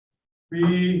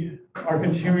We are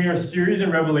continuing our series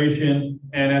in Revelation,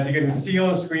 and as you can see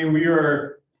on the screen, we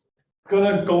are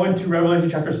gonna go into Revelation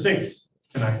chapter 6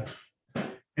 tonight.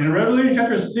 In Revelation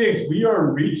chapter 6, we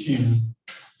are reaching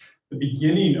the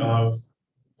beginning of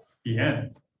the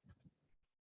end.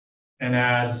 And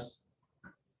as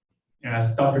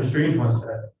Dr. Strange once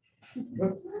said,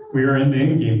 we are in the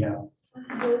end game now.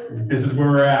 This is where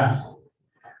we're at.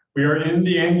 We are in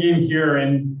the end game here,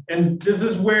 and this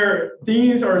is where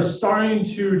things are starting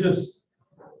to just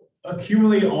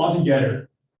accumulate all together,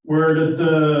 where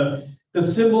the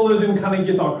symbolism kind of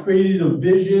gets all crazy, the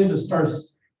visions, it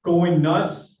starts going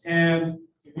nuts, and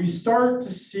we start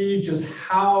to see just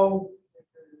how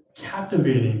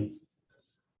captivating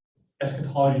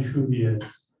eschatology truly is.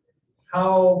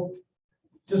 How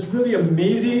just really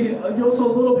amazing, and also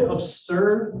a little bit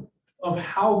absurd of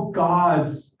how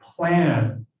God's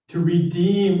plan to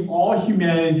redeem all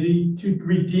humanity, to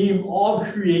redeem all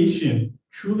creation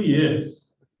truly is.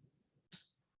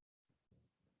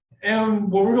 And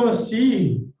what we're going to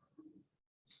see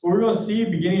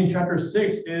beginning in chapter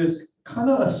 6 is kind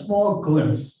of a small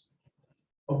glimpse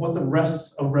of what the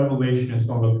rest of Revelation is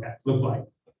going to look like.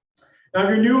 Now, if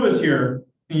you're new with us here,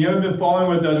 and you haven't been following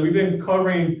with us, we've been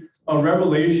covering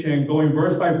Revelation, going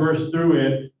verse by verse through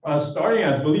it, starting,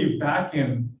 I believe, back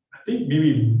in, I think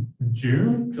maybe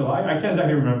June, July, I can't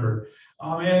exactly remember.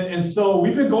 And so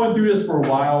we've been going through this for a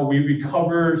while. We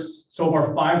covered so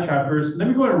far 5 chapters. Let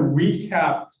me go ahead and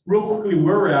recap real quickly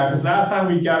where we're at, because last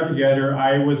time we gathered together,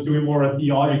 I was doing more of a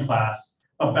theology class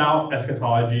about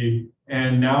eschatology,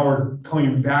 and now we're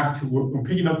coming back to, we're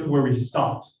picking up to where we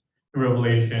stopped in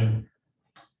Revelation.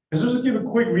 And so just to give a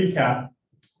quick recap,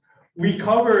 we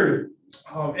covered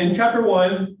in chapter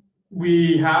 1,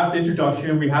 we have the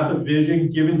introduction, we have the vision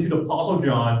given to the Apostle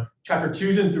John. Chapter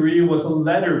 2 and 3 was the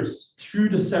letters to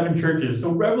the 7 churches.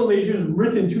 So Revelation is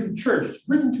written to the church,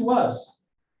 written to us.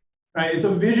 Right? It's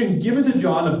a vision given to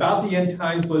John about the end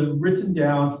times, but it's written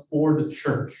down for the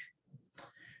church.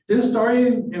 Then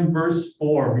starting in verse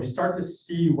 4, we start to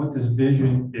see what this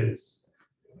vision is.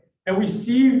 And we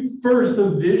see first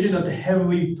the vision of the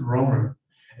heavenly throne room.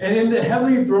 And in the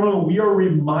heavenly throne room, we are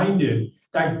reminded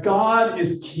that God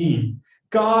is king.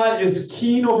 God is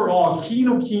king over all, King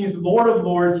of kings, Lord of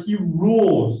lords. He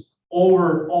rules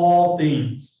over all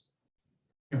things.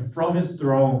 And from his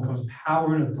throne comes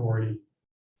power and authority.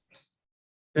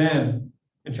 Then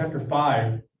in chapter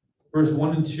 5, verse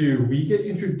 1 and 2, we get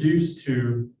introduced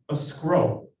to a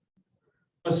scroll.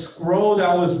 A scroll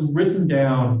that was written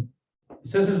down. It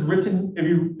says it's written,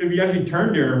 if you actually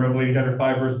turn there in Revelation chapter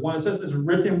 5, verse 1, it says it's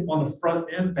written on the front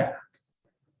and back.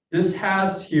 This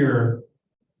has here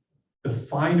the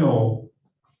final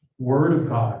word of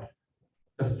God,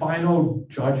 the final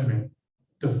judgment,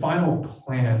 the final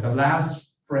plan, the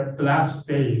last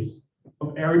phase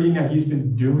of everything that he's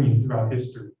been doing throughout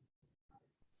history.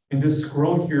 And this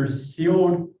scroll here is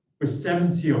sealed with 7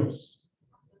 seals.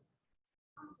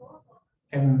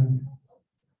 And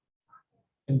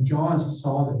John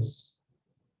saw this.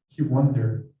 He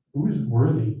wondered, who is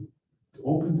worthy to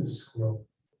open this scroll?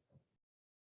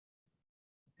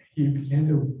 He began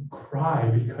to cry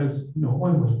because no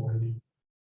one was worthy.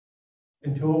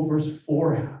 Until verse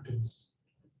 4 happens.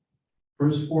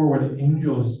 Verse 4, where the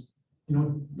angels,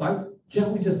 like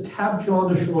gently just tap John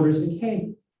on the shoulder and say,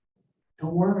 hey,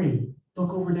 don't worry,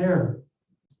 look over there.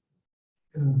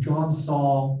 And John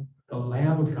saw the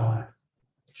Lamb of God,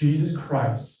 Jesus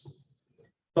Christ,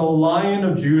 the Lion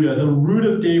of Judah, the Root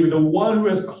of David, the one who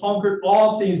has conquered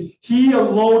all things. He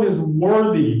alone is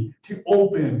worthy to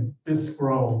open this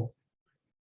scroll.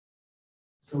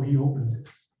 So he opens it.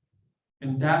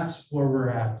 And that's where we're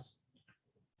at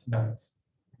tonight.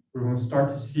 We're going to start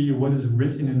to see what is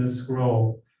written in this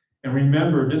scroll. And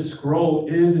remember, this scroll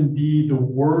is indeed the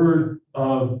Word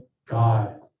of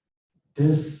God.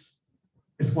 This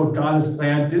is what God has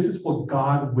planned. This is what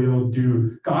God will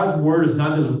do. God's word is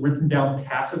not just written down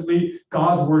passively.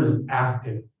 God's word is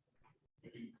active.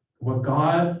 What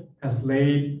God has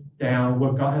laid down,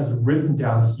 what God has written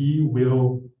down, he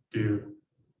will do.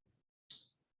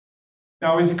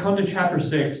 Now, as you come to chapter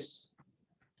 6,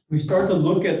 we start to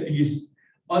look at these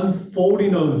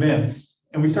unfolding of events,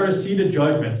 and we start to see the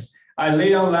judgments. I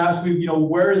laid out last week,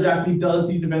 where exactly does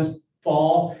these events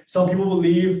fall? Some people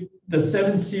believe the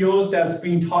 7 seals that's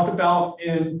being talked about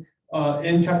in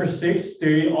chapter 6,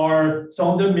 some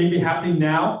of them may be happening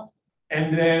now,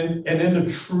 and then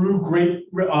the true great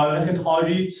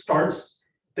eschatology starts.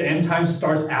 The end time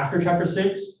starts after chapter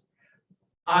 6.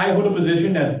 I hold a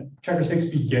position that chapter 6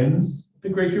 begins the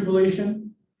Great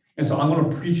Tribulation, and so I'm going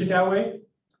to preach it that way.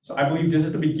 So I believe this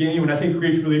is the beginning. When I say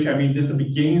Great Tribulation, I mean this is the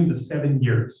beginning of the 7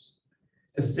 years.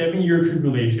 the 7-year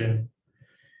tribulation.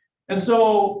 And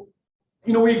so,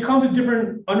 we come to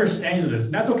different understandings of this,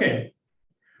 and that's okay.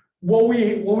 What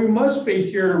we must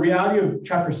face here, the reality of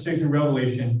chapter 6 in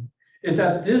Revelation, is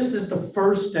that this is the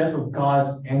first step of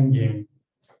God's end game.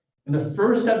 And the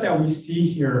first step that we see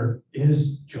here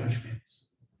is judgment.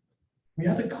 We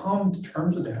have to come to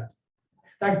terms with that.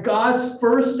 That God's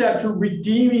first step to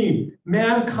redeeming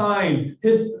mankind,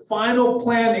 his final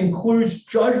plan includes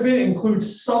judgment,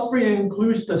 includes suffering, and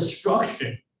includes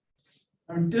destruction.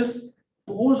 I mean, this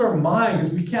blows our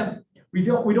mind because we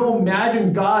don't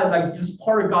imagine God like this is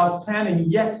part of God's plan,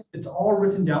 and yet it's all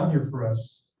written down here for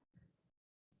us.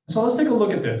 So let's take a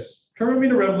look at this. Turn with me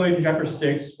to Revelation chapter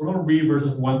 6. We're going to read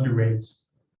verses 1 through 8.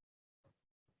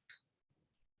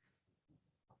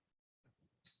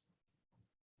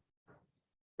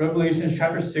 Revelation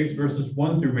chapter 6, verses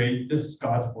 1 through 8. This is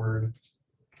God's word.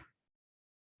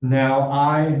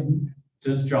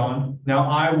 This is John. Now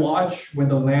I watched when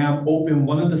the Lamb opened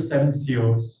one of the 7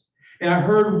 seals, and I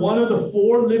heard one of the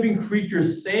 4 living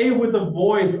creatures say with a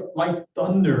voice like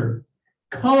thunder,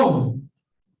 "Come!"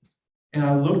 And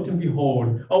I looked, and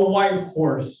behold, a white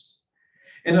horse,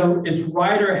 and its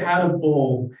rider had a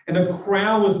bow, and a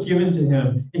crown was given to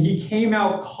him, and he came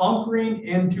out conquering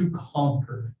and to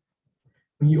conquer.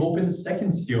 When he opened the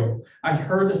 2nd seal, I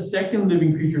heard the 2nd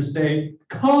living creature say,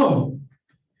 "Come!"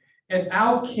 And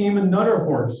out came another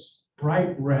horse,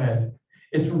 bright red.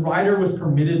 Its rider was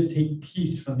permitted to take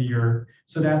peace from the earth,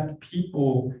 so that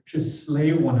people should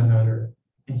slay one another.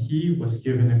 And he was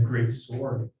given a great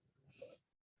sword.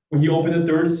 When he opened the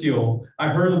 3rd seal, I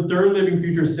heard the 3rd living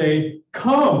creature say,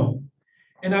 "Come!"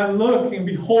 And I looked, and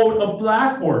behold, a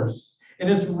black horse, and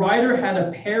its rider had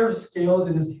a pair of scales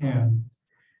in his hand.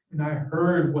 And I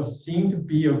heard what seemed to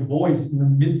be a voice in the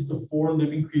midst of 4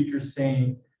 living creatures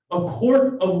saying, "A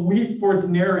quart of wheat for a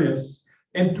denarius,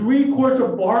 and 3 quarts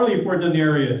of barley for a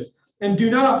denarius, and do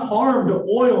not harm the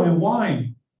oil and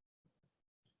wine."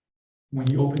 When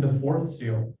he opened the 4th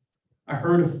seal, I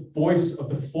heard a voice of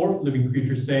the 4th living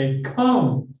creature say,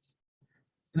 "Come!"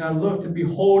 And I looked, and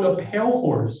behold, a pale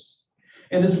horse,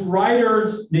 and its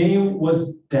rider's name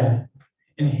was Death,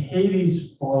 and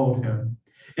Hades followed him.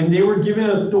 And they were given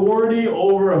authority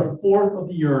over 1/4 of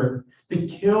the earth to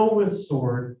kill with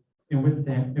sword, and with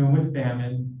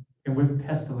famine, and with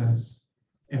pestilence,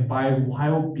 and by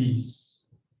wild beasts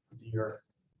of the earth.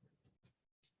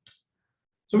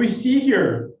 So we see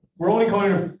here, we're only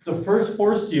covering the first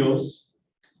 4 seals,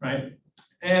 right?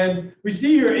 And we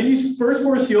see here in these first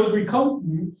 4 seals, we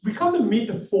come to meet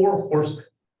the 4 horsemen.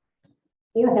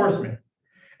 4 horsemen.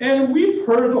 And we've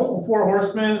heard of the 4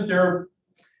 horsemen. They're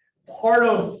part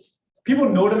of, people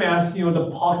know them as, the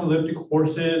apocalyptic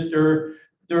horses.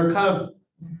 They're kind of,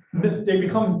 they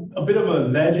become a bit of a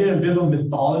legend, a bit of a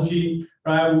mythology,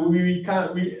 right?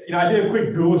 I did a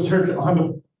quick Google search on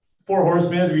the 4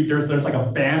 horsemen. There's like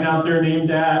a band out there named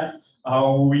that.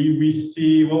 We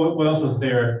see, what else was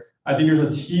there? I think there's a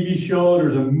TV show,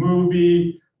 there's a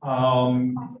movie.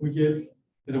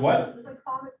 Is it what? It's a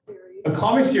comic series. A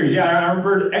comic series, yeah. I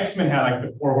remember X-Men had like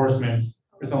the 4 horsemen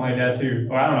or something like that too.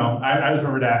 Or I don't know. I just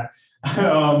remember that.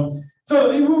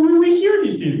 So we hear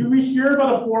these things. We hear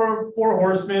about the four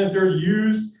horsemen. They're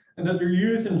used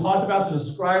and talked about to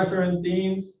describe certain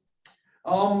things.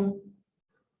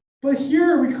 But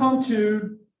here we come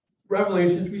to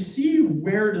Revelations. We see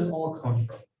where this all comes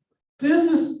from. This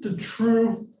is the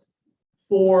true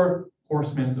 4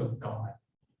 horsemen of God.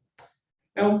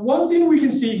 And one thing we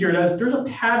can see here is there's a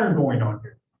pattern going on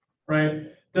here, right?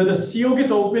 The seal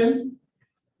gets open,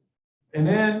 and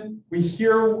then we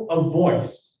hear a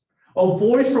voice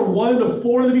from one of the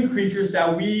 4 living creatures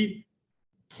that we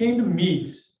came to meet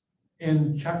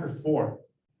in chapter 4.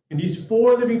 And these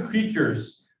 4 living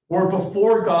creatures were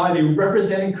before God. They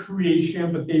represented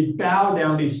creation, but they bowed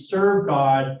down, they served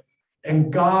God,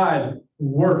 and God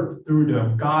worked through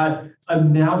them. God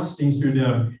announced things through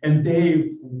them, and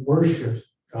they worshiped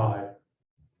God.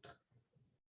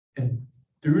 And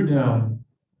through them,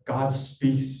 God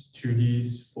speaks to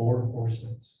these 4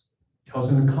 horsemen, tells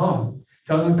them to come,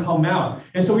 tells them to come out.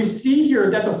 And so we see here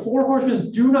that the 4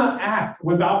 horsemen do not act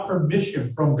without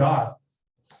permission from God.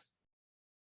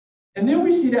 And then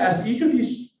we see that as each of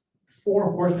these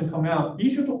 4 horsemen come out,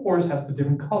 each of the horse has a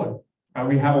different color.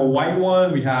 We have a white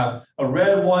one, we have a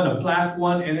red one, a black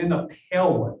one, and then a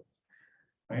pale one.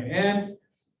 Right? And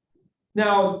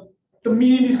now the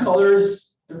meaning of these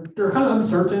colors, they're kind of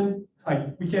uncertain.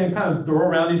 Like we can kind of throw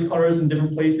around these colors in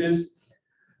different places.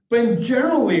 But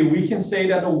generally, we can say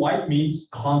that the white means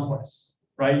conquest,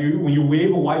 right? When you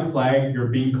wave a white flag, you're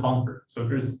being conquered. So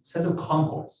there's a sense of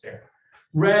conquest there.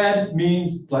 Red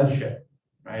means bloodshed.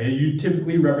 right? You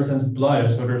typically represents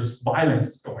blood, so there's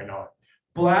violence going on.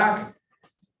 Black,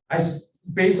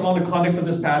 based on the context of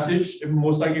this passage, it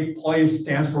most likely probably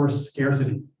stands for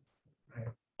scarcity, right?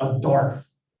 A dark.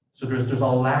 So there's a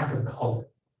lack of color,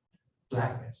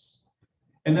 blackness.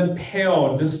 And then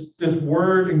pale, this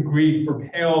word in Greek for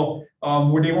pale,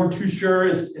 where they weren't too sure,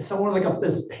 is somewhere like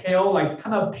this pale, like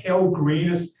kind of pale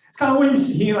green. It's kind of what you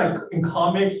see like in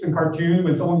comics and cartoons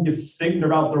when someone gets sick and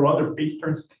their face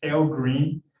turns pale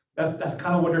green. That's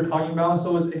kind of what they're talking about.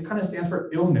 So it kind of stands for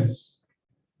illness,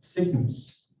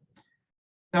 sickness.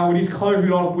 Now with these colors, we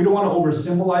don't want to over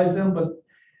symbolize them, but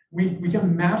we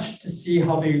can match to see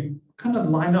how they kind of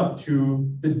line up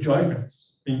to the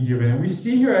judgments being given. And we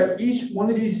see here at each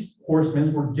one of these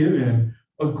horsemen were given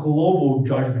a global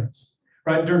judgment,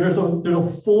 right? There's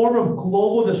a form of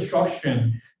global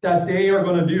destruction that they are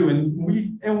going to do,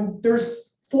 and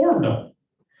there's 4 of them.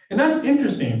 And that's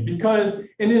interesting because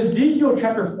in Ezekiel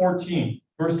chapter 14,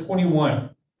 verse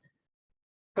 21,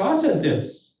 God said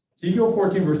this, Ezekiel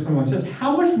 14, verse 21 says,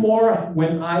 how much more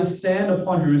when I send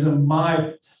upon Jerusalem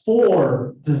my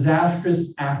 4 disastrous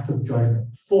acts of judgment.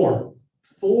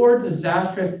 4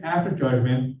 disastrous acts of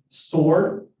judgment: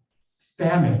 sword,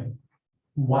 famine,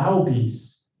 wild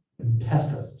beasts, and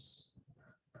pestilence.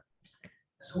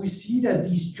 So we see that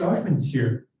these judgments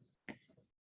here,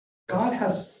 God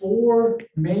has 4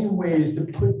 main ways to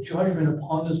put judgment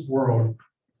upon this world.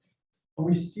 And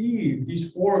we see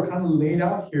these 4 kind of laid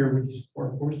out here with these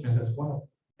 4 horsemen as well.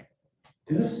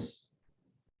 This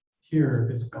here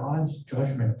is God's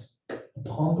judgment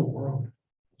upon the world.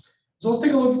 So let's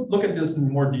take a look at this in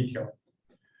more detail.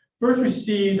 First, we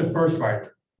see the first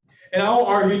rider. And I'll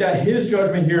argue that his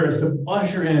judgment here is to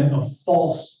usher in a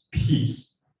false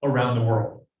peace around the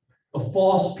world. A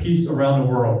false peace around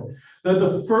the world.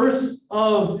 The first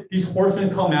of these horsemen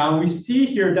come out, and we see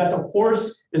here that the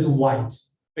horse is white,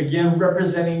 again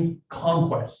representing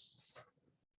conquest.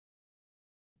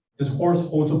 This horse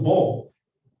holds a bow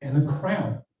and a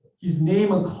crown. He's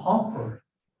named a conqueror.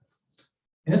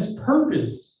 And his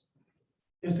purpose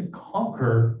is to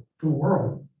conquer the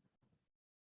world.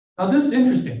 Now, this is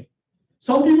interesting.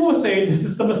 Some people would say this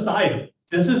is the Messiah.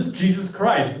 This is Jesus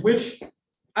Christ, which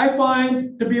I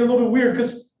find to be a little bit weird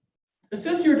because it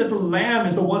says here that the Lamb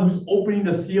is the one who's opening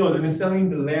the seals, and it's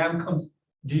suddenly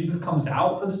Jesus comes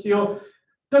out of the seal.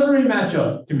 Doesn't really match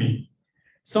up to me.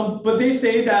 But they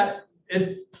say that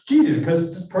it's Jesus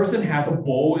because this person has a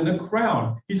bow and a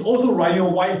crown. He's also riding a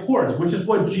white horse, which is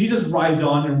what Jesus rides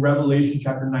on in Revelation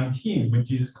chapter 19 when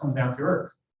Jesus comes down to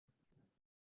earth.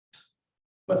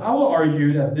 But I will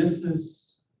argue that this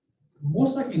is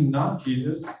most likely not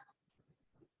Jesus.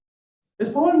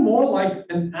 It's probably more like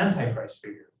an Antichrist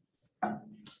figure.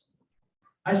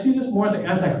 I see this more as an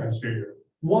Antichrist figure,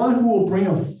 one who will bring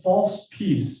a false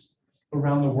peace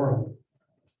around the world.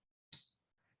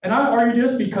 And I argue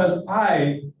this because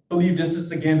I believe this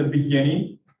is, again, the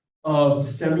beginning of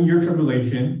the 7-year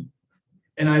tribulation.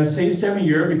 And I say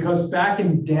 7-year because back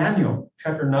in Daniel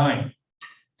chapter 9,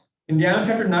 in Daniel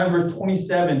chapter 9, verse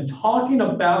 27, talking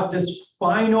about this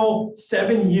final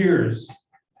 7 years,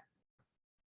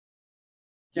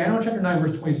 Daniel chapter 9,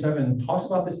 verse 27 talks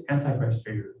about this Antichrist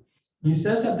figure. He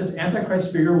says that this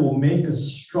Antichrist figure will make a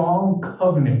strong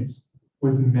covenant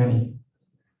with many.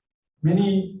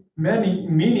 Many,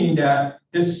 meaning that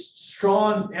this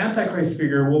strong Antichrist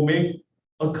figure will make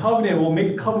a covenant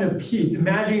of peace.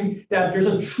 Imagine that there's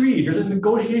a tree, there's a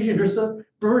negotiation, there's a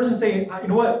person saying, you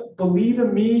know what, believe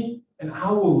in me and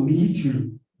I will lead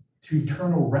you to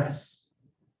eternal rest.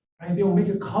 Right? They will make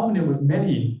a covenant with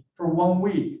many for 1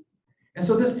 week. And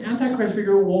so this Antichrist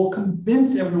figure will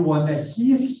convince everyone that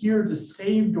he is here to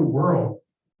save the world.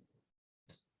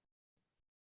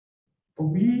 But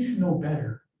we should know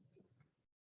better.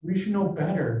 We should know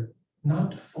better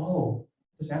not to follow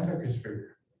this Antichrist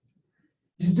figure.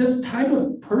 He's this type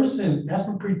of person that's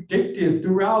been predicted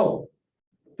throughout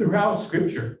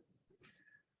Scripture.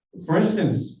 For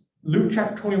instance, Luke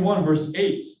chapter 21, verse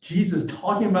 8, Jesus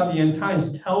talking about the end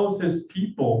times tells his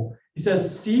people, he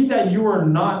says, see that you are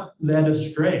not led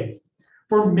astray.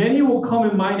 For many will come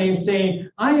in my name saying,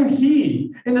 I am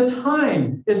he, and the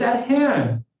time is at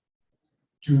hand.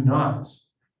 Do not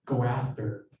go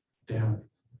after them.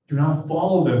 Do not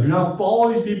follow them. Do not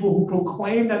follow these people who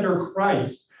proclaim that they're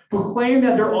Christ, proclaim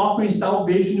that they're offering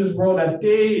salvation in this world, that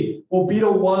they will be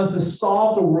the ones to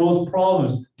solve the world's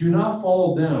problems. Do not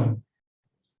follow them.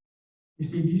 You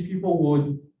see, these people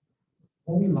would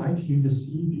only lie to you and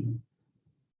deceive you.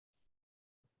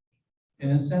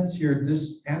 In a sense here,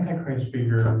 this Antichrist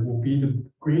figure will be the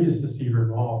greatest deceiver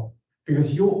of all, because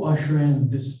he'll usher in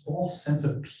this false sense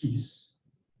of peace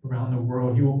around the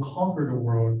world. He will conquer the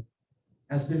world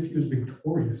as if he was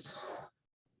victorious.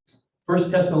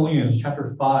 1 Thessalonians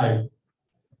chapter 5,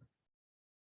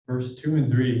 verse 2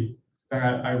 and 3. In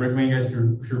fact, I recommend you guys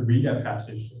should read that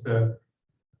passage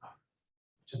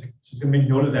just to make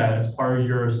note of that as part of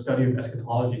your study of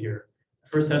eschatology here.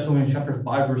 1 Thessalonians chapter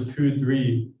 5, verse 2 and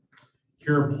 3.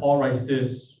 Here Paul writes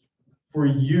this: for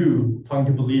you, talking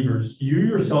to believers, you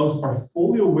yourselves are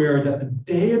fully aware that the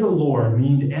day of the Lord,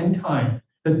 meaning the end time,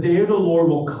 the day of the Lord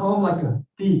will come like a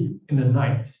thief in the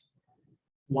night.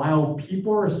 While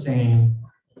people are saying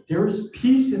there is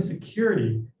peace and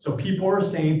security, so people are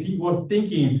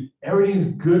thinking everything's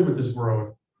good with this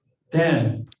world,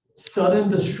 then sudden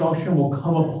destruction will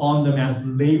come upon them as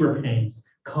labor pains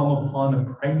come upon a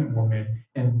pregnant woman,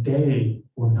 and they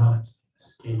will not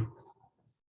escape.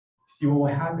 See, what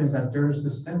will happen is that there is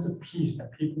this sense of peace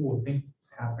that people will think is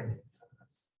happening.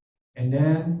 And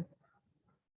then,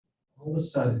 all of a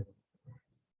sudden,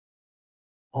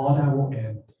 all that will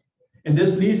end. And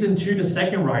this leads into the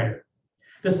second rider.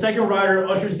 The second rider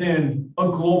ushers in a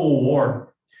global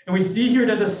war. And we see here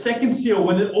that the second seal,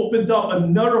 when it opens up,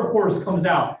 another horse comes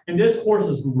out. And this horse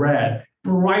is red,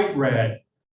 bright red.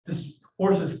 This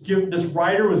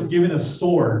rider was given a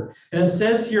sword. And it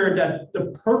says here that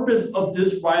the purpose of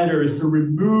this rider is to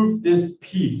remove this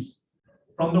peace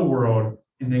from the world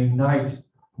and ignite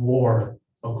war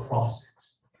across it.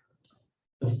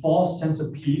 The false sense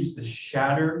of peace is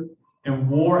shattered, and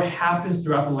war happens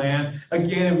throughout the land.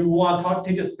 Again, if we want to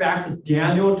take us back to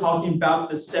Daniel talking about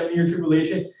the 7-year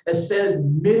tribulation, it says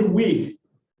midweek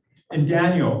in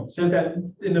Daniel, says that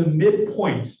in the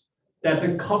midpoint, that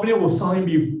the covenant will suddenly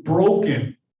be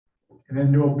broken, and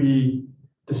then there will be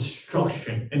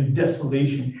destruction and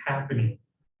desolation happening.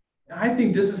 And I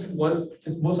think this is what it's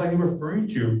most likely referring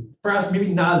to. Perhaps maybe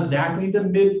not exactly the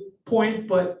midpoint,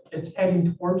 but it's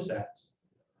heading towards that.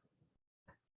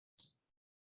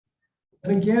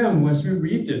 And again, once we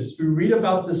read this, we read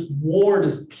about this war,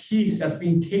 this peace that's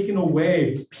being taken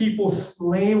away, people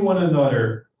slaying one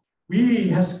another.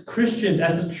 We as Christians,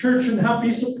 as a church, should not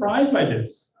be surprised by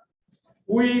this.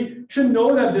 We should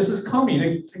know that this is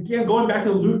coming. Again, going back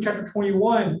to Luke chapter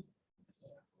 21,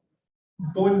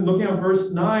 looking at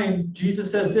verse 9,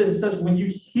 Jesus says this. It says, when you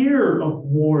hear of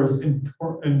wars and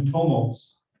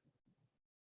tumults,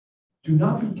 do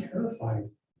not be terrified.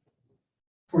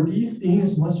 For these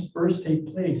things must first take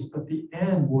place, but the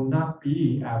end will not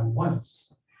be at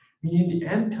once. Meaning the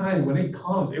end time, when it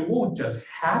comes, it won't just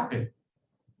happen.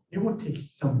 It will take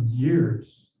some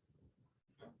years.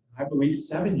 I believe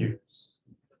 7 years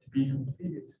to be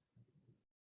completed.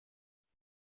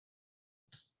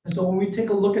 And so when we take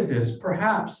a look at this,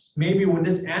 perhaps, maybe when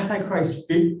this Antichrist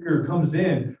figure comes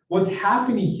in, what's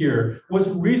happening here, what's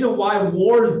the reason why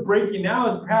war is breaking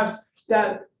out is perhaps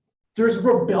that there's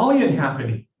rebellion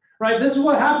happening, right? This is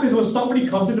what happens when somebody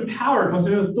comes into power, comes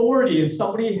into authority, and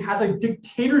somebody has a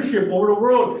dictatorship over the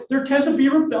world. There tends to be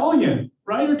rebellion,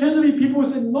 right? There tends to be people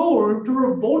who say no, or to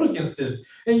revolt against this.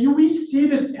 And we see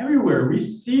this everywhere. We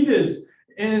see this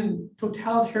in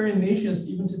totalitarian nations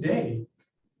even today,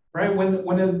 right?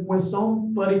 When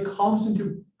somebody comes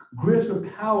into grips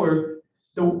with power,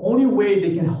 the only way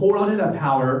they can hold on to that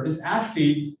power is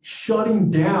actually shutting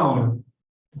down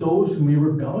those who may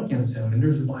rebel against him. And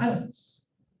there's violence.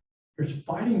 There's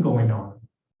fighting going on.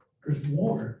 There's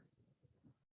war.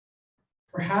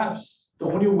 Perhaps the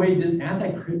only way this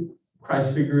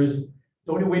Antichrist figure is,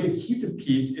 the only way to keep the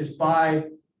peace is by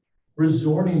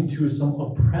resorting to some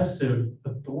oppressive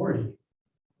authority.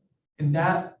 And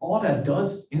that all that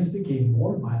does is instigate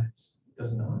more violence,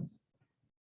 does it not?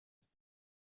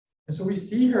 And so we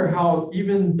see here how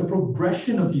even the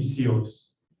progression of these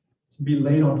seals can be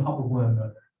laid on top of one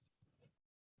another,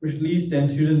 which leads then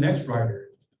to the next rider.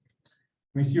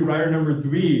 We see rider number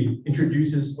 3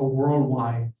 introduces a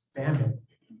worldwide famine.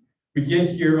 We get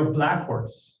here a black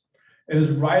horse. And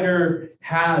this rider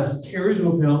carries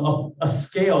with him a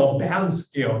scale, a balance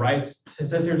scale, right? It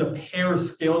says there's a pair of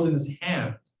scales in his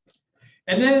hand.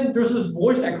 And then there's this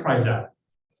voice that cries out.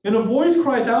 And the voice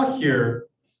cries out here,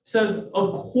 says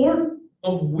a quart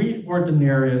of wheat for a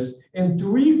denarius and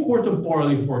 3 quarts of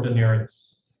barley for a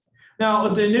denarius.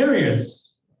 Now, a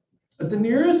denarius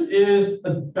is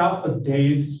about a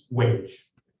day's wage.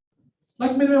 It's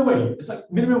like minimum wage. It's like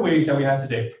minimum wage that we have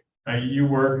today. Right? You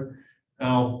work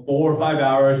 4 or 5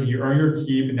 hours and you earn your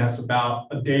keep, and that's about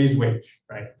a day's wage,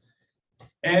 right?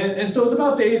 And so it's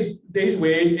about day's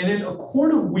wage, and then a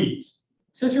quart of wheat.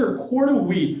 It says here a quart of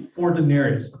wheat for a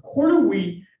denarius. A quart of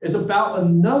wheat is about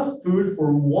enough food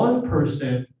for one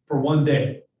person for one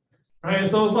day. Right?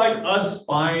 So it's like us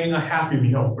buying a Happy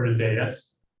Meal for the day. That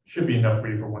should be enough for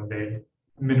you for one day.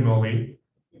 minimally,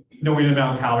 knowing the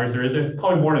amount of calories there is. There's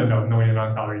probably more than enough knowing the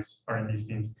amount of calories are in these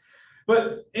things.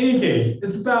 But in any case,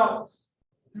 it's about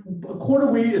a quart of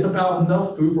wheat is about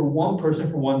enough food for one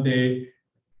person for one day.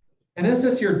 And then it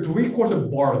says here 3/4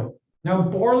 of barley. Now,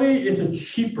 barley is a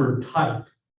cheaper type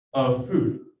of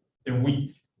food than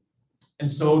wheat. And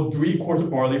so 3/4 of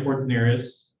barley for a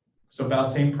denarius, so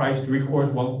about same price,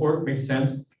 3/4, 1/4, makes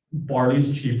sense. Barley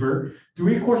is cheaper.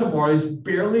 3/4 of barley is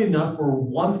barely enough for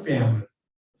one family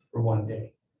for one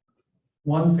day.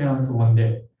 One family for one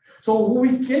day. So what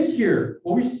we get here,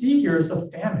 what we see here is a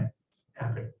famine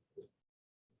happening.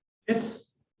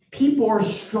 It's people are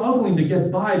struggling to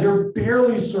get by. They're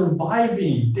barely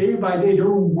surviving day by day. They're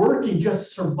working just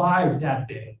to survive that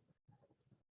day.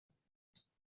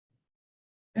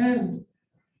 And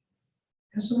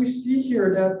so we see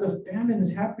here that the famine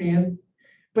is happening,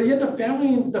 but yet the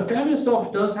famine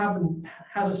itself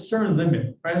has a certain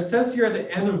limit, right? It says here at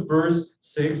the end of verse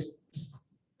 6, it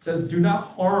says, do not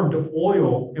harm the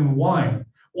oil and wine.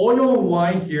 Oil and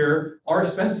wine here are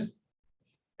expensive.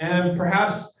 And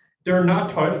perhaps they're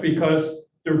not touched because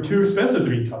they're too expensive to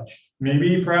be touched.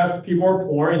 Maybe perhaps people are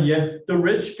poor and yet the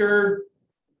rich, they're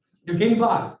getting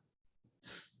by.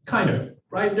 Kind of,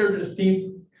 right? There's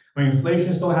things, inflation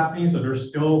is still happening, so they're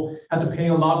still have to pay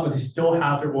a lot, but they still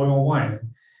have their oil and wine.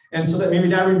 And so that maybe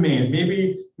that remains.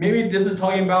 Maybe this is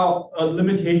talking about a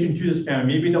limitation to this famine.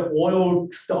 Maybe the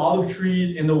olive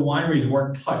trees and the wineries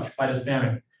weren't touched by this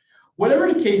famine.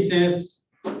 Whatever the case is,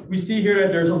 we see here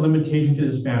that there's a limitation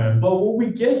to this famine. But what we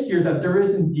get here is that there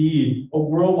is indeed a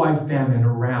worldwide famine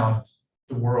around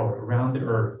the world, around the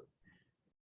earth.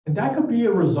 And that could be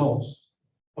a result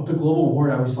of the global war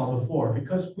that we saw before,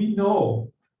 because we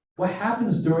know what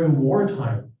happens during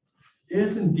wartime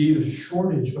is indeed a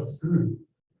shortage of food.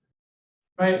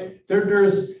 Right?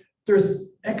 There's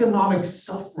economic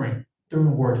suffering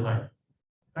during wartime.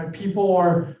 Right? People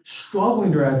are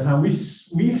struggling during that time.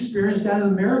 We experience that in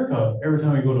America every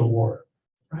time we go to war.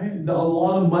 Right? A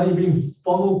lot of money being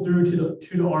funneled through to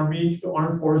the army, to the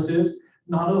armed forces,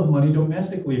 not enough money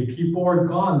domestically. People are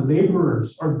gone,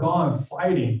 laborers are gone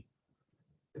fighting.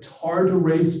 It's hard to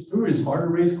raise food, it's hard to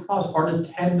raise crops, hard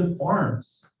to tend the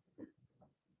farms.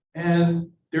 And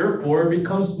therefore it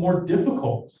becomes more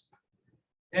difficult.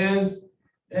 And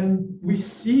we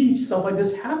see stuff like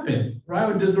this happen,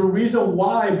 right? There's the reason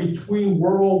why between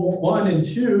World War I and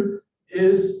II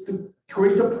is the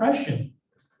Great Depression.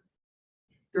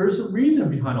 There's a reason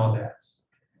behind all that.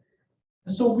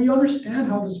 And so we understand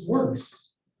how this works.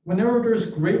 Whenever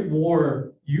there's great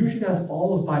war, usually that's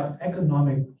followed by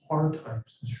economic hard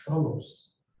times and struggles.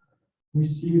 We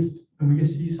can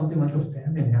see something like a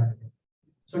famine happening.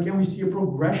 So again, we see a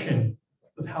progression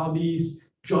of how these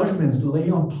judgments lay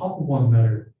on top of one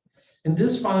another. And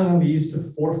this finally leads to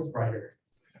the fourth rider.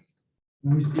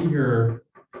 And we see here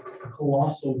a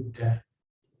colossal death.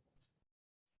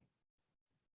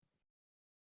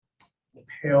 A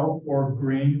pale or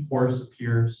green horse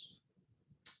appears.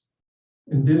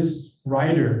 And this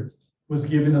rider was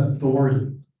given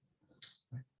authority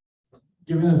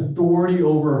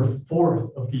over a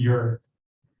fourth of the earth.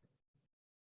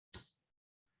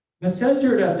 And it says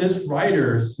here that this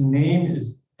rider's name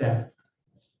is Death.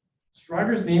 This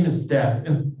rider's name is Death,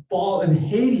 and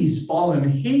Hades follow him.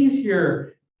 And Hades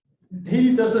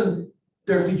doesn't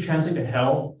directly translate to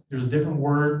hell. There's a different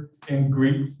word in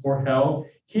Greek for hell.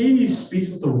 Hades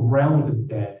speaks of the realm of the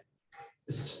dead,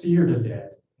 the sphere of the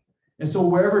dead. And so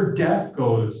wherever death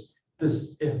goes,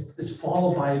 this is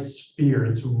followed by its sphere,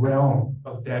 its realm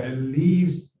of dead. It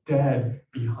leaves dead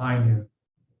behind him.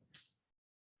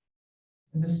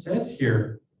 And it says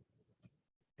here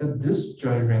that this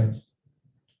judgment,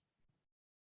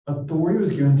 authority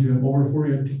was given to him over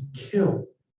 40 years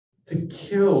to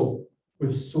kill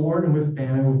with sword and with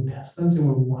famine, with pestilence and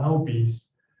with wild beasts.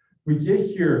 We get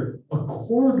here a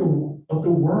quarter of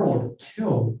the world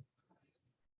killed.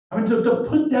 I mean, to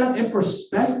put that in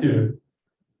perspective,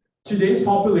 today's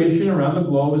population around the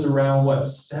globe is around, what,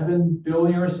 7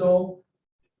 billion or so?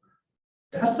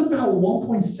 That's about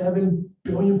 1.7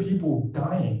 billion people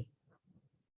dying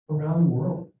around the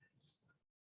world.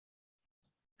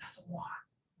 That's a lot.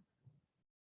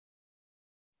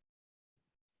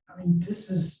 I mean, this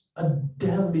is a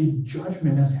deadly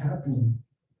judgment that's happening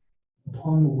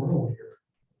upon the world here.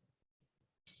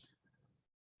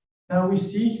 Now we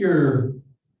see here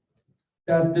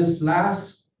that this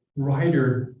last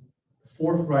writer,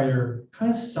 fourth writer,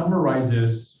 kind of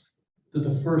summarizes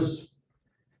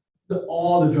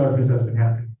all the judgments that's been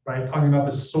happening, right? Talking about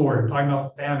the sword, talking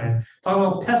about famine, talking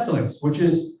about pestilence, which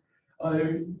is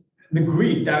the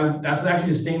Greek, that's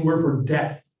actually the same word for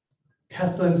death.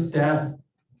 Pestilence, death,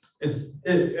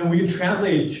 and we can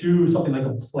translate it to something like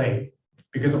a plague.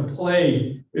 Because a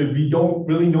plague, if you don't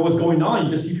really know what's going on, you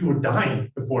just see people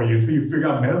dying before you until you figure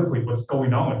out medically what's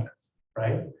going on with them,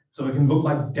 right? So it can look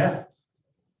like death.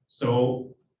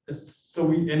 And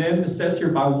then it says here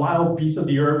by wild beasts of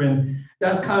the earth, and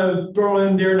that's kind of thrown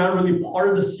in there, not really part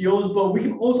of the seals, but we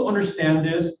can also understand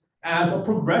this as a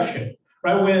progression,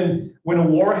 right? When a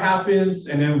war happens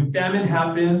and then famine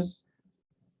happens,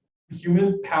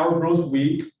 human power grows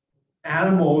weak.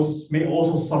 Animals may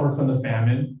also suffer from the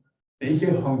famine. They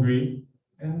get hungry,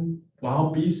 and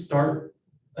wild beasts start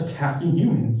attacking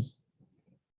humans.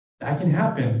 That can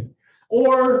happen.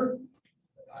 Or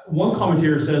one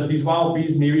commentator says these wild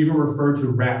beasts may even refer to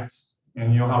rats.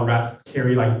 And you know how rats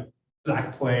carry like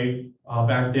Black Plague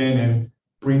back then and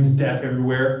brings death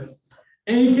everywhere.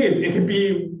 In any case, it could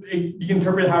be, you can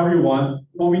interpret it however you want.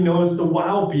 What we know is the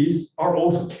wild beasts are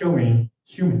also killing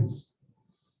humans.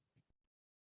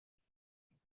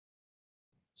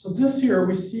 So this year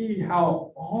we see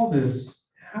how all this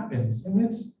happens, and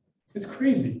it's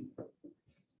crazy.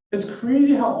 It's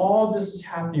crazy how all this is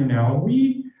happening now.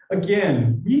 We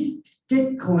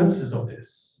get glimpses of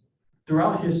this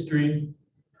throughout history,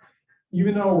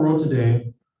 even in our world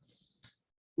today.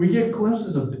 We get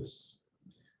glimpses of this.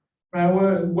 Right?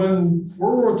 When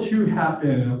World War II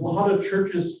happened, a lot of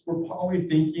churches were probably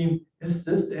thinking, is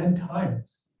this the end times?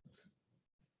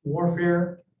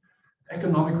 Warfare,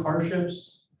 economic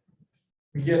hardships.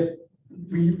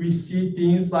 We see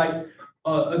things like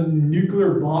a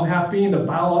nuclear bomb happening, the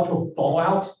biological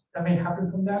fallout that may happen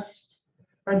from that.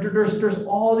 Right? There's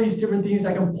all these different things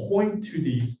that can point to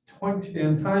the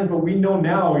end times, but we know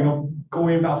now, you know,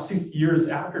 going about 60 years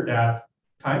after that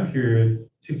time period,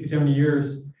 60, 70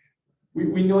 years,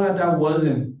 we know that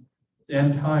wasn't the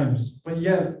end times, but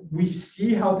yet we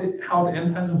see how the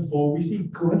end times unfold. We see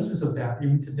glimpses of that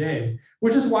even today,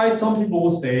 which is why some people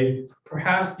will say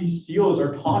perhaps these seals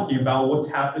are talking about what's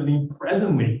happening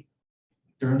presently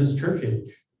during this church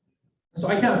age. So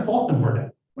I can't fault them for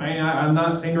that. Right? I'm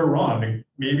not saying they're wrong.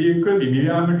 Maybe it could be. Maybe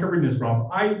I'm interpreting this wrong.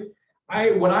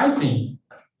 What I think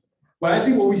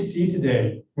what we see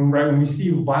today, when we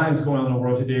see violence going on in the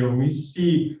world today, when we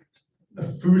see a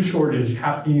food shortage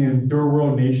happening in third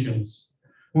world nations,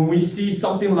 when we see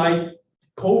something like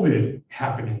COVID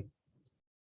happening,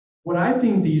 what I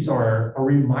think these are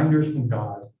reminders from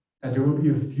God that there will be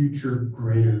a future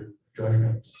greater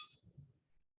judgment.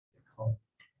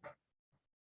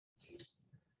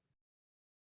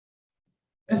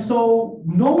 And so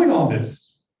knowing all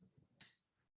this,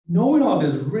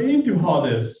 reading through all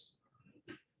this,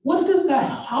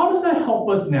 how does that help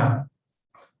us now?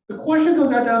 The question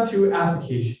comes right down to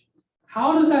application.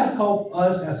 How does that help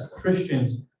us as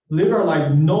Christians live our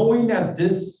life knowing that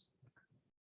this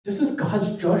is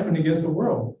God's judgment against the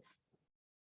world?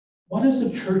 What is the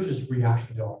church's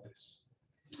reaction to all this?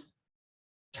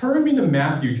 Turn me to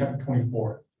Matthew chapter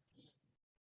 24.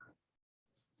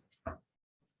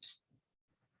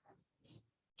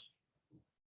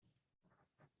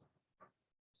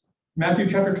 Matthew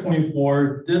chapter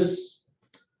 24, this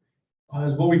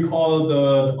is what we call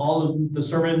the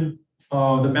sermon,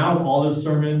 the Mount of Olives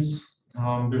sermons.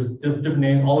 There's different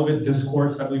names. Olivet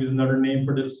Discourse, I believe, is another name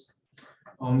for this.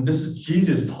 This is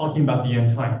Jesus talking about the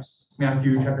end times.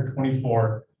 Matthew chapter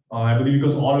 24. I believe it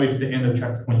goes all the way to the end of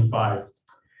chapter 25.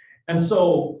 And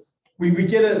so we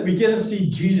get to see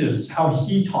Jesus, how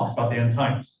he talks about the end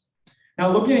times.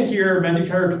 Now looking at here, Matthew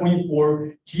chapter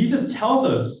 24, Jesus tells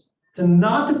us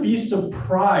not to be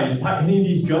surprised by any of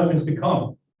these judgments to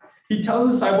come. He tells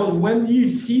the disciples, when you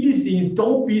see these things,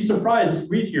 don't be surprised. Let's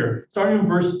read here, starting in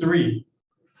verse 3.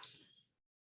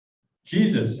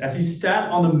 Jesus, as he sat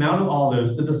on the Mount of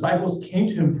Olives, the disciples came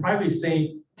to him privately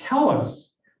saying, tell us,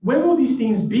 when will these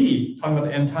things be? Talking about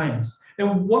the end times.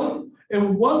 And what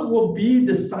will be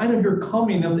the sign of your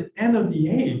coming of the end of the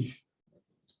age?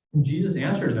 And Jesus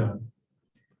answered them,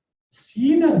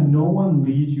 see that no one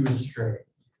leads you astray.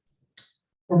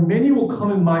 For many will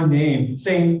come in my name,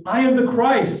 saying, I am the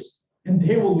Christ, and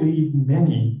they will lead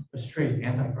many astray, the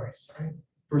Antichrist. Right?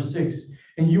 Verse 6,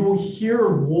 and you will hear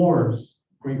of wars,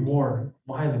 great war,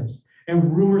 violence,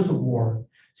 and rumors of war.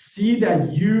 See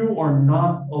that you are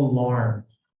not alarmed,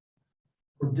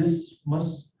 for this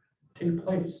must take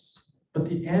place. But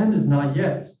the end is not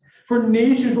yet. For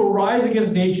nations will rise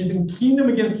against nations, and kingdom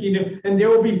against kingdom, and there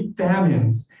will be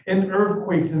famines and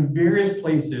earthquakes in various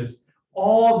places.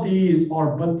 All these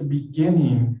are but the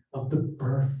beginning of the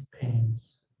birth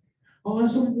pains. Oh,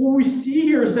 and so what we see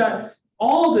here is that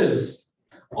all this,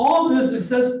 it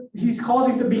says he's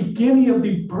causing the beginning of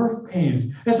the birth pains.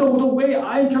 And so the way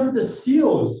I interpret the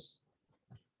seals,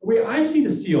 the way I see the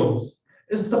seals,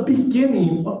 is the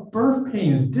beginning of birth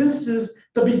pains. This is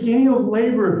the beginning of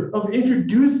labor, of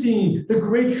introducing the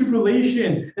great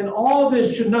tribulation. And all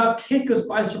this should not take us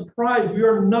by surprise. We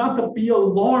are not to be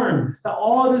alarmed that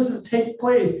all this will take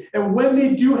place. And when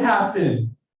they do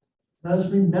happen, let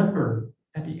us remember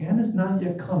that the end has not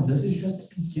yet come. This is just the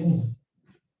beginning.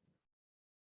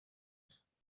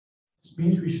 This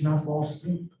means we should not fall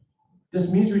asleep. This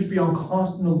means we should be on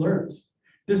constant alert.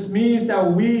 This means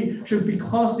that we should be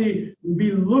constantly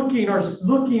looking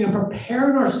and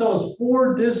preparing ourselves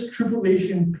for this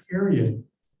tribulation period.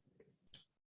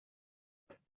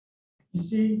 You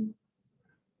see,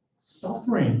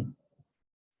 suffering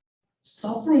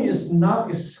is not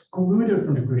excluded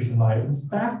from the Christian life. In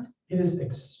fact, it is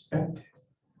expected.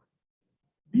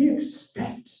 We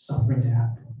expect suffering to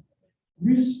happen.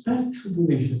 We expect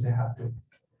tribulation to happen.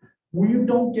 We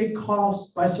don't get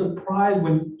caught by surprise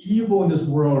when evil in this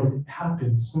world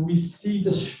happens, when we see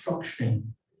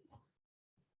destruction.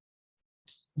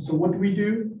 So what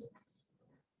do?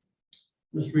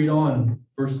 Let's read on.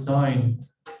 Verse 9,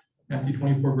 Matthew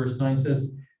 24, verse 9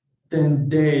 says, "Then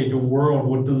they, the world,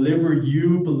 will deliver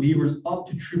you believers up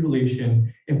to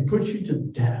tribulation and put you to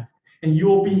death, and you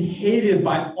will be hated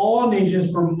by all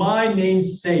nations for my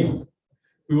name's sake."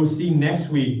 We will see next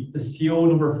week the seal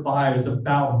number 5 is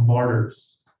about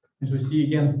martyrs. As we see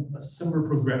again a similar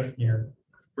progression here.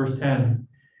 Verse 10,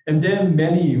 "And then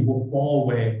many will fall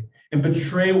away and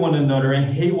betray one another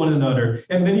and hate one another.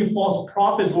 And many false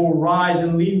prophets will rise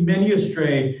and lead many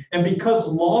astray. And because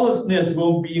lawlessness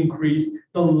will be increased,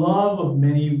 the love of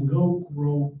many will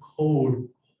grow cold."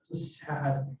 It's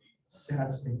a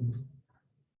sad statement.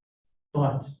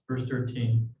 But, verse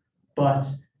 13, "But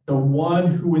the one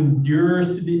who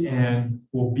endures to the end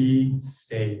will be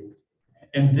saved.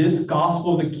 And this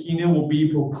gospel of the kingdom will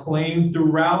be proclaimed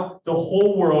throughout the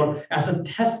whole world as a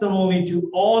testimony to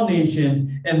all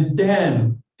nations, and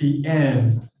then the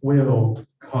end will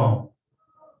come."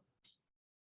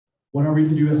 What are we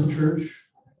to do as a church?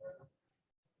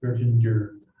 We're to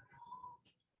endure.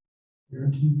 We're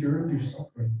to endure through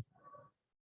suffering.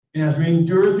 And as we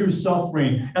endure through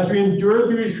suffering, as we endure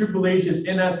through these tribulations,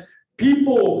 and as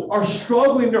people are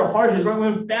struggling in their hardships, right?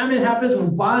 When famine happens,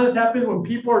 when violence happens, when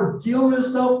people are dealing with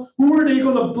stuff, who are they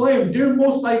going to blame? They're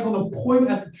most likely going to point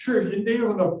at the church, and they're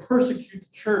going to persecute the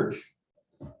church.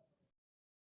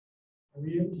 Are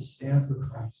we able to stand for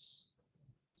Christ?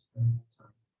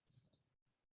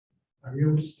 Are we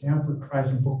able to stand for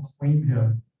Christ and proclaim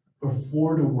Him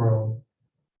before the world?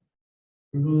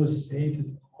 We will say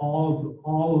to all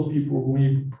those people who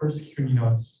may be persecuting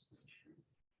us,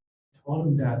 tell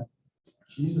them that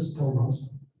Jesus still loves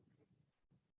them.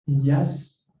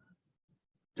 Yes,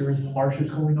 there is hardships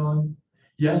going on.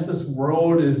 Yes, this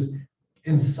world is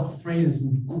in suffering, is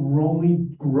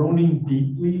groaning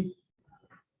deeply.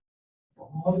 But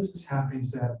all this is happening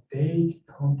so that they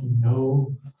can come to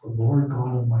know the Lord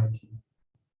God Almighty,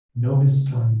 know His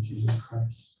Son, Jesus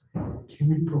Christ. Can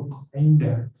we proclaim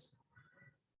that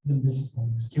in the midst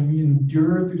of this? Can we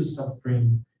endure through the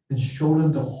suffering and show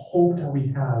them the hope that we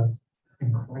have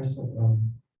in Christ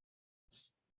alone?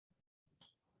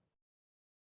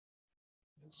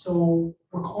 So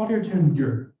we're called here to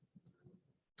endure.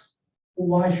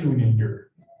 Why should we endure?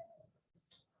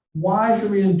 Why should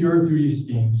we endure through these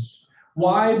things?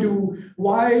 Why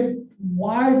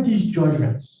these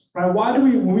judgments? Right? Why do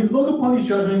we, when we look upon these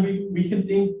judgments, we can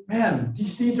think, man,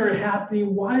 these things are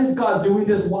happening. Why is God doing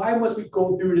this? Why must we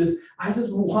go through this? I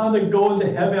just want to go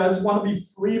into heaven. I just want to be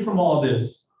free from all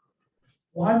this.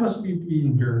 Why must we be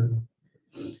endured?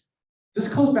 This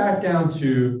comes back down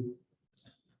to,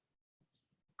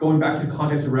 going back to the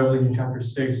context of Revelation chapter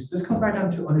 6, this comes back down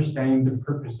to understanding the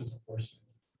purpose of the horseman.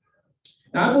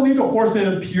 Now, I believe the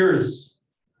horseman appears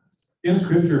in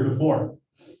Scripture before.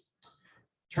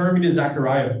 Turn me to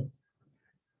Zechariah.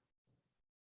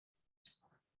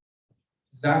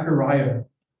 Zechariah.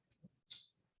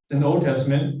 It's in the Old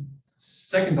Testament,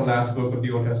 second to last book of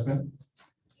the Old Testament.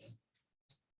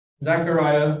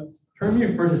 Zechariah, turn me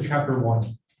first to chapter 1.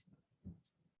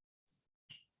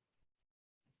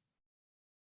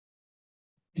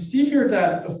 You see here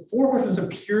that the four horsemen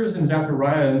appears in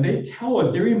Zechariah, and they tell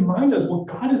us, they remind us what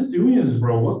God is doing in this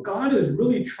world, what God is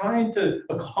really trying to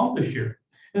accomplish here.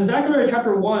 In Zechariah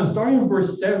chapter 1, starting in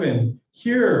verse 7,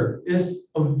 here is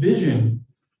a vision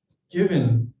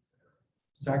given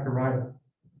Zechariah.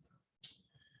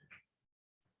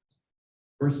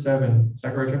 Verse 7,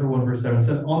 Zechariah chapter 1, verse 7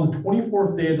 says, "On the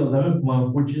 24th day of the 11th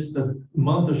month, which is the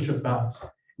month of Shabbat,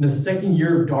 in the second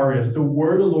year of Darius, the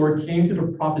word of the Lord came to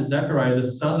the prophet Zechariah,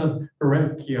 the son of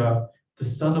Berechiah, the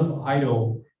son of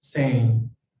Iddo, saying,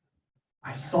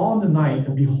 I saw in the night,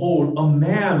 and behold, a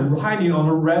man riding on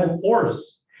a red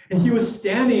horse. And he was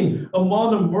standing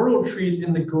among the myrtle trees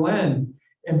in the glen.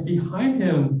 And behind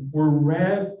him were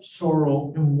red,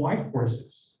 sorrel, and white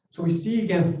horses. So we see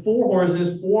again 4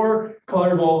 horses, 4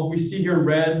 colors. Well, we see here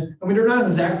red. I mean, they're not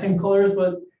exact same colors,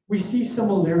 but we see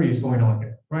similarities going on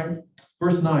here, right?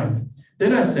 Verse 9.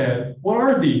 Then I said, what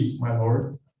are these, my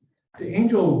Lord? The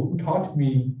angel who talked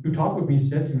with me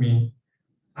said to me,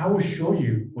 I will show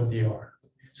you what they are.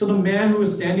 So the man who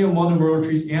was standing among the myrtle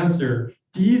trees answered,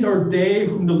 these are they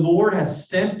whom the Lord has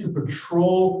sent to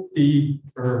patrol the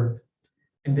earth.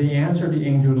 And they answered the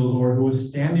angel of the Lord who was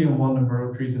standing among the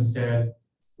myrtle trees and said,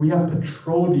 we have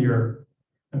patrolled the earth,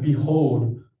 and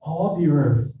behold, all the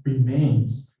earth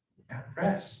remains at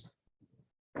rest.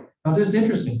 Now this is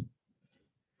interesting.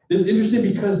 This is interesting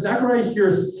because Zechariah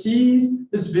here sees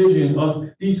this vision of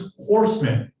these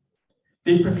horsemen.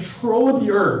 They patrol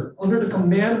the earth under the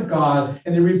command of God,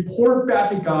 and they report back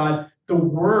to God,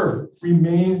 the earth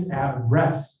remains at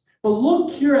rest. But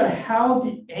look here at how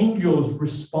the angels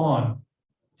respond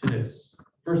to this.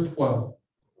 Verse 12.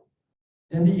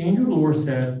 Then the angel of the Lord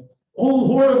said, O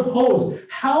Lord of hosts,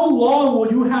 how long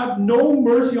will you have no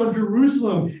mercy on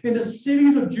Jerusalem and the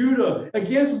cities of Judah,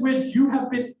 against which you have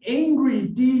been angry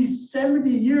these 70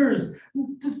 years?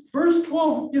 This verse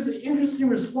 12 gives an interesting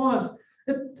response.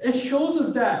 It shows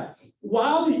us that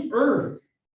while the earth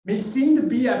may seem to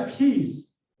be at peace,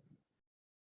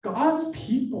 God's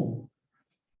people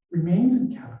remains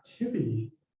in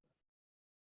captivity.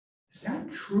 Is that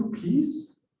true peace?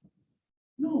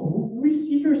 No, we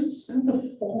see here a sense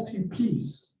of faulty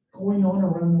peace going on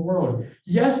around the world.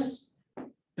 Yes,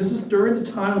 this is during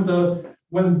the time of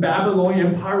when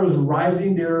Babylonian Empire was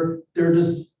rising. They're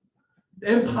this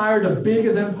empire, the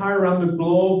biggest empire around the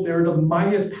globe. They're the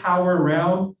mightiest power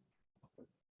around.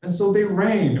 And so they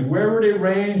reign. And wherever they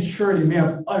reign, sure, they may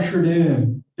have ushered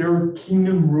in their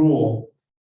kingdom rule.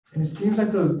 And it seems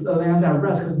like the land's at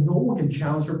rest because no one can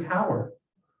challenge their power.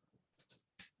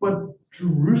 But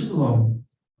Jerusalem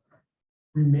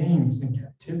remains in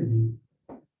captivity.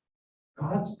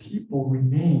 God's people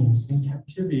remains in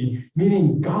captivity,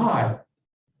 meaning God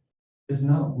is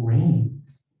not reigning.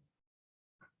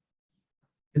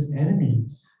 His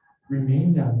enemies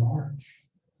remains at large.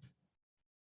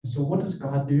 And so what does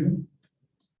God do?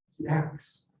 He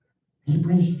acts. He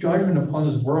brings judgment upon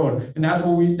this world. And that's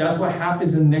what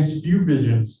happens in the next few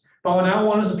visions. But now I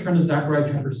want us to turn to Zechariah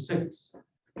chapter 6.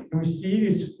 And we see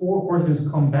these 4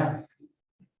 horsemen come back.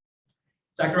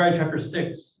 Zechariah chapter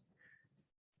 6,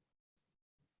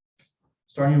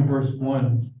 starting in verse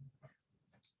 1.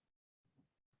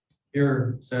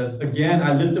 Here it says, again,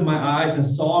 I lifted my eyes and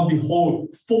saw, and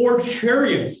behold, 4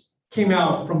 chariots came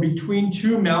out from between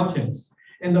 2 mountains,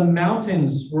 and the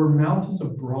mountains were mountains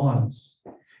of bronze.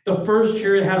 The first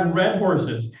chariot had red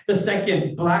horses, the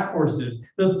second black horses,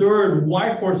 the third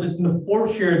white horses, and the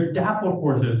fourth chariot dappled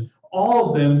horses, all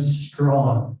of them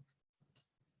strong.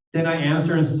 Then I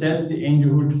answered and said to the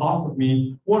angel who talked with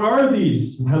me, what are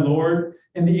these, my Lord?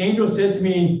 And the angel said to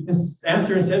me,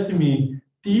 answered and said to me,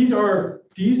 these are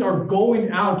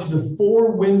going out to the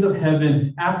 4 winds of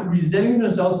heaven after presenting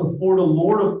themselves before the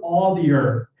Lord of all the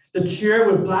earth. The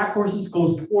chariot with black horses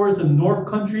goes towards the north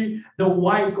country, the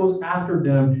white goes after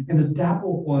them, and the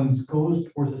dappled ones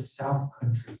goes towards the south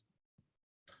country.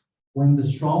 When the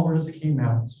strong horses came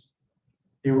out,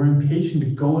 they were impatient to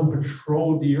go and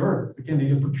patrol the earth. Again,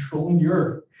 they were patrolling the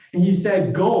earth. And he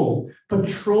said, go,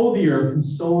 patrol the earth. And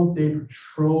so they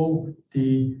patrol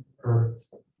the earth.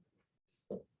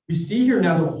 We see here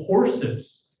now the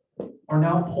horses are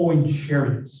now pulling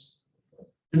chariots.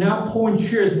 They're now pulling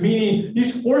chariots, meaning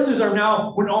these horses are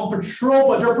now on patrol,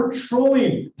 but they're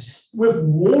patrolling with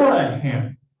war at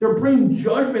hand. They're bringing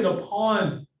judgment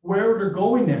upon where they're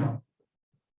going now.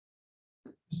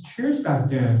 These chariots back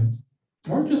then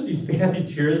weren't just these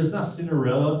fancy chariots. It's not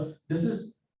Cinderella. This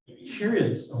is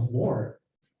chariots of war.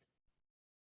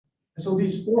 And so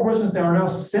these 4 horsemen that are now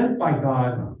sent by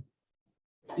God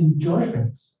in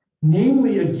judgments,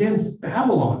 namely against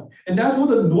Babylon. And that's what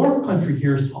the north country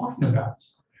here is talking about.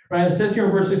 Right? It says here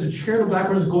in verse 6, the chariot of black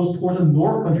horses goes towards the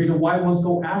north country, the white ones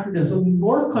go after them. So the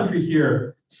north country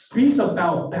here speaks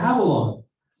about Babylon.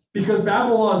 Because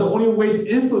Babylon, the only way to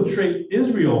infiltrate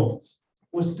Israel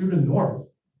was through the north.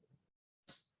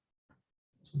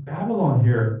 So Babylon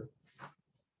here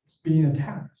is being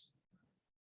attacked.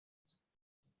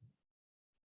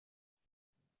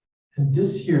 And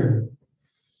this year,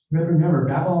 remember,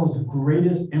 Babylon was the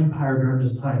greatest empire during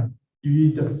this time. If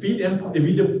you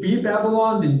defeat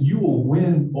Babylon, then you will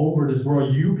win over this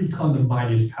world. You become the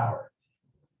mightiest power.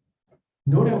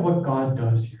 Note at what God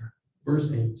does here.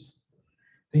 Verse 8.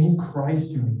 Then he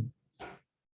cries to me,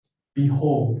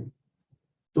 behold,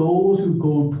 those who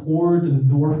go toward the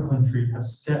north country have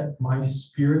set my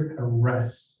spirit at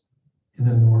rest in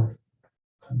the north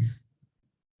country.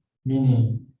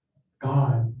 Meaning,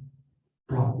 God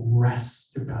brought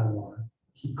rest to Babylon.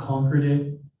 He conquered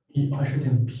it. He ushered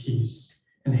in peace.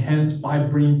 And hence, by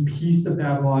bringing peace to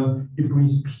Babylon, he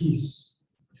brings peace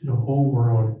to the whole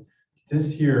world. This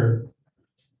here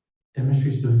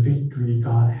demonstrates the victory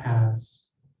God has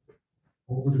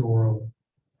over the world.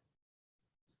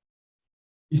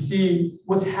 You see,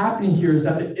 what's happening here is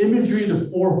that the imagery of the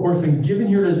four horsemen given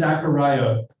here to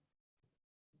Zechariah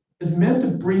is meant to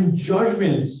bring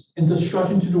judgment and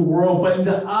destruction to the world, but in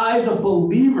the eyes of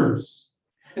believers,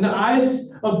 in the eyes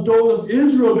of those of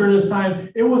Israel during this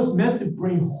time, it was meant to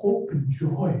bring hope and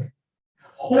joy.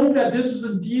 Hope that this is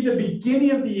indeed the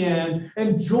beginning of the end,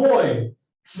 and joy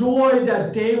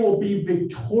that they will be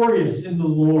victorious in the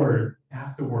Lord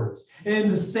afterwards. And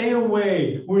in the same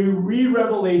way, when we read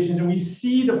Revelation and we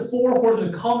see the four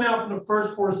horsemen come out from the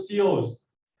first four seals,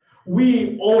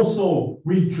 we also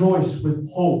rejoice with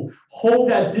hope. Hope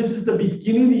that this is the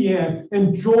beginning of the end,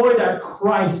 and joy that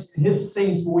Christ and his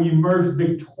saints will emerge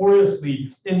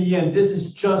victoriously in the end. This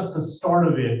is just the start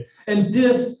of it. And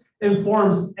this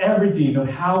informs everything of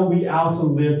how we ought to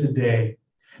live today.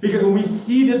 Because when we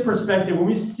see this perspective, when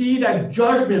we see that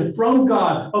judgment from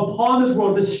God upon this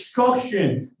world,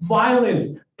 destruction,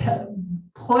 violence,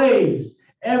 plagues,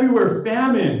 everywhere,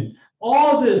 famine,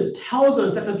 all this tells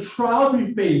us that the trials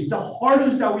we face, the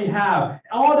hardships that we have,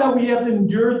 all that we have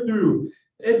endured through,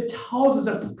 it tells us,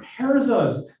 that prepares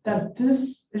us that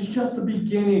this is just the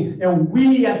beginning, and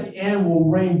we at the end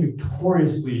will reign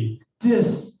victoriously.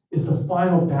 This is the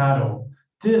final battle.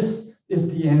 This is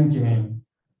the end game.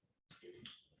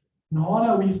 And all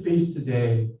that we face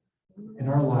today in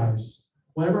our lives,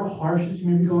 whatever hardships you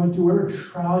may be going through, whatever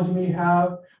trials you may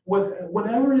have,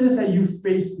 whatever it is that you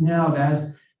face now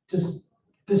that's just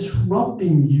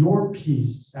disrupting your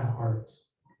peace at heart,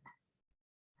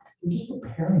 we're just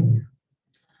preparing you.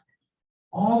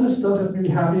 All this stuff that's maybe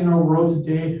happening in our world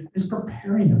today is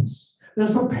preparing us.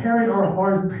 It's preparing our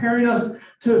hearts, preparing us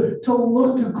to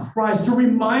look to Christ, to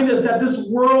remind us that this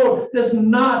world does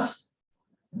not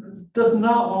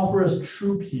offer us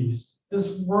true peace.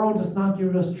 This world does not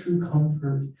give us true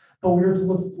comfort, but we are to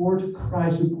look forward to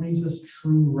Christ who brings us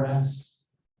true rest.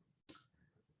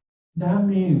 That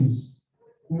means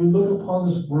when we look upon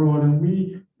this world and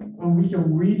we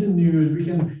can read the news, we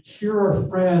can hear our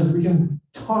friends, we can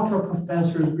talk to our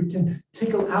professors, we can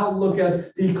take an outlook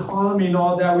at the economy and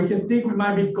all that, we can think we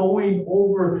might be going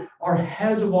over our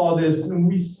heads of all this, and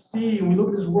we see and we look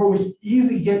at this world, we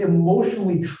easily get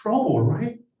emotionally troubled,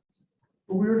 right?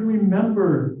 But we are to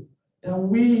remember that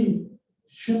we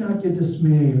should not get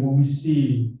dismayed when we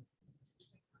see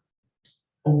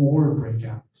a war break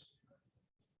out.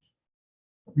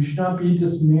 We should not be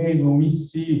dismayed when we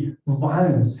see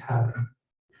violence happen.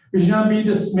 We should not be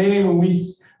dismayed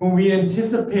when we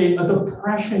anticipate a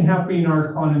depression happening in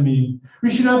our economy. We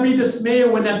should not be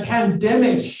dismayed when a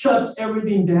pandemic shuts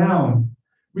everything down.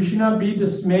 We should not be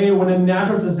dismayed when a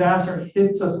natural disaster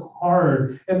hits us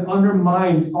hard and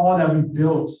undermines all that we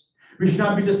built. We should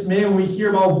not be dismayed when we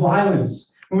hear about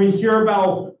violence, when we hear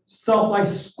about stuff like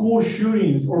school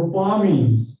shootings or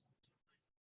bombings.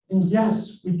 And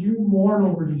yes, we do mourn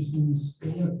over these things.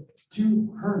 They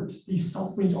do hurt. These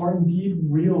sufferings are indeed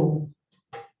real.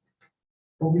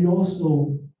 But we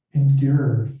also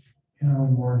endure in our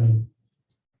mourning.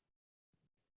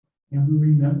 And we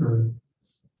remember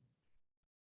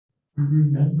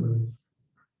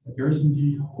that there is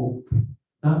indeed hope,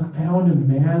 not found in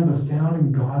man, but found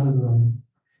in God alone.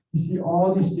 You see,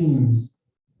 all these things,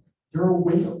 they're a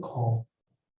wake-up call.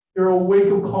 They're a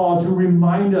wake-up call to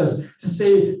remind us,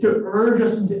 to urge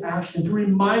us into action, to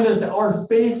remind us that our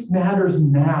faith matters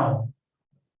now.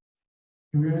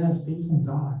 And we're going to have faith in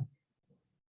God.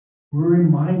 We're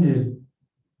reminded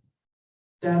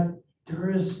that there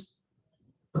is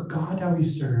a God that we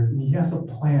serve, and he has a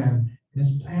plan. And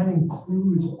his plan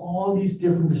includes all these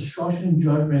different destruction and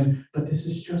judgment, but this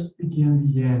is just the beginning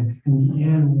of the end. In the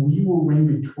end, we will reign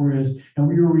victorious, and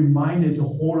we are reminded to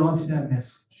hold on to that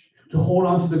message, to hold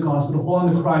on to the gospel, to hold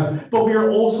on to Christ. But we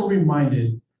are also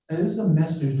reminded that this is a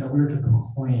message that we are to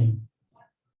proclaim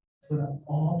so that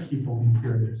all people can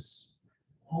hear this.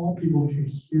 All people should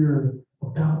hear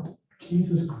about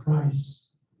Jesus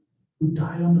Christ, who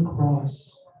died on the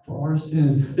cross for our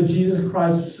sins, that Jesus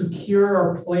Christ will secure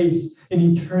our place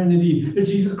in eternity, that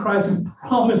Jesus Christ who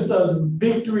promised us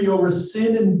victory over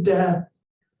sin and death.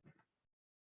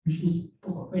 We should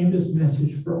proclaim this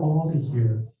message for all to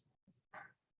hear.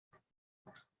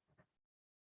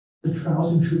 The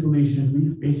trials and tribulations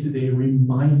we face today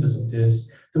reminds us of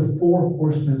this. The four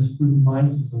horsemen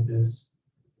reminds us of this.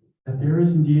 That there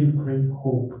is indeed a great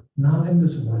hope, not in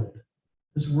this world.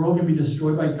 This world can be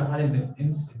destroyed by God in an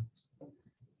instant.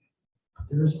 But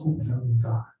there is hope found in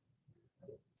God.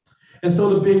 And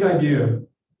so the big idea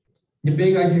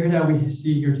that we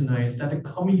see here tonight is that the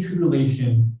coming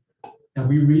tribulation that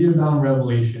we read about in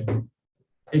Revelation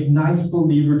ignites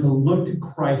believer to look to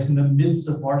Christ in the midst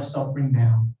of our suffering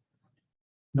now,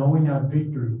 knowing that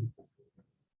victory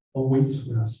awaits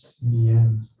for us in the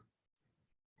end.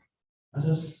 Let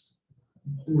us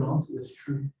hold on to this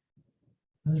truth.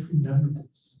 Let us remember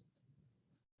this,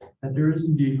 that there is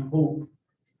indeed hope.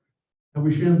 And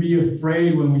we shouldn't be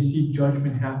afraid when we see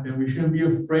judgment happen. We shouldn't be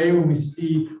afraid when we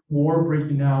see war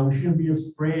breaking out. We shouldn't be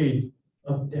afraid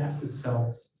of death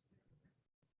itself.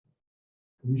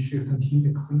 We should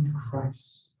continue to cling to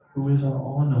Christ, who is our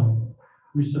all knowing,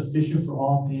 who is sufficient for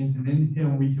all things, and in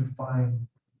him we can find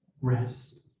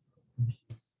rest and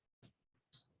peace.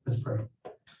 Let's pray.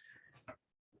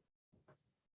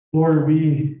 Lord,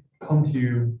 we come to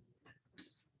you,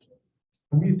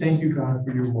 and we thank you, God,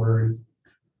 for your word.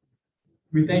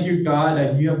 We thank you, God,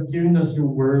 that you have given us your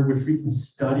word, which we can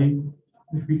study,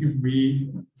 which we can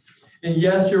read. And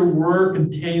yes, your word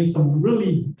contains some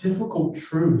really difficult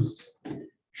truths.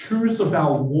 Truths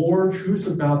about war, truths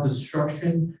about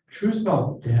destruction, truths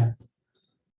about death.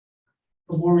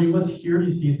 But Lord, we must hear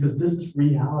these things because this is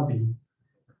reality.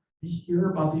 We hear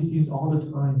about these things all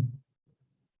the time.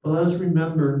 But let us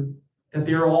remember that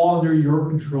they are all under your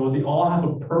control. They all have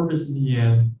a purpose in the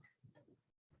end,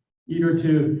 either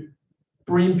to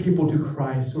bring people to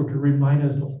Christ or to remind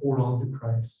us to hold on to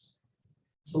Christ.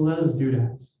 So let us do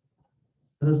that.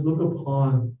 Let us look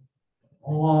upon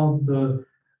all the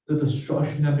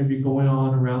destruction that may be going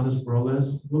on around this world. Let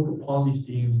us look upon these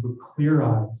things with clear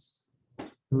eyes.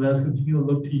 And let us continue to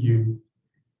look to you,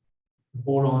 and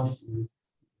hold on to you,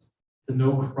 to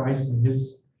know Christ and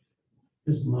his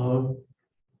love,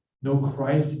 know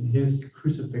Christ in his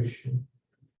crucifixion,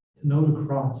 to know the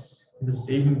cross and the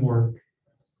saving work.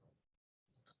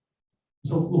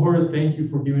 So, Lord, thank you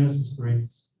for giving us this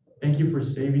grace. Thank you for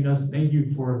saving us. Thank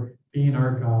you for being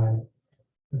our God.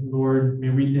 And Lord, may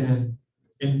we then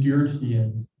endure to the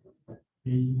end.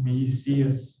 May you see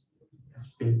us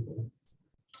as faithful.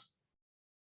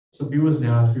 So be with us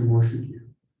now as we worship you.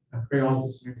 I pray all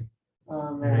this in your name.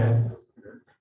 Amen.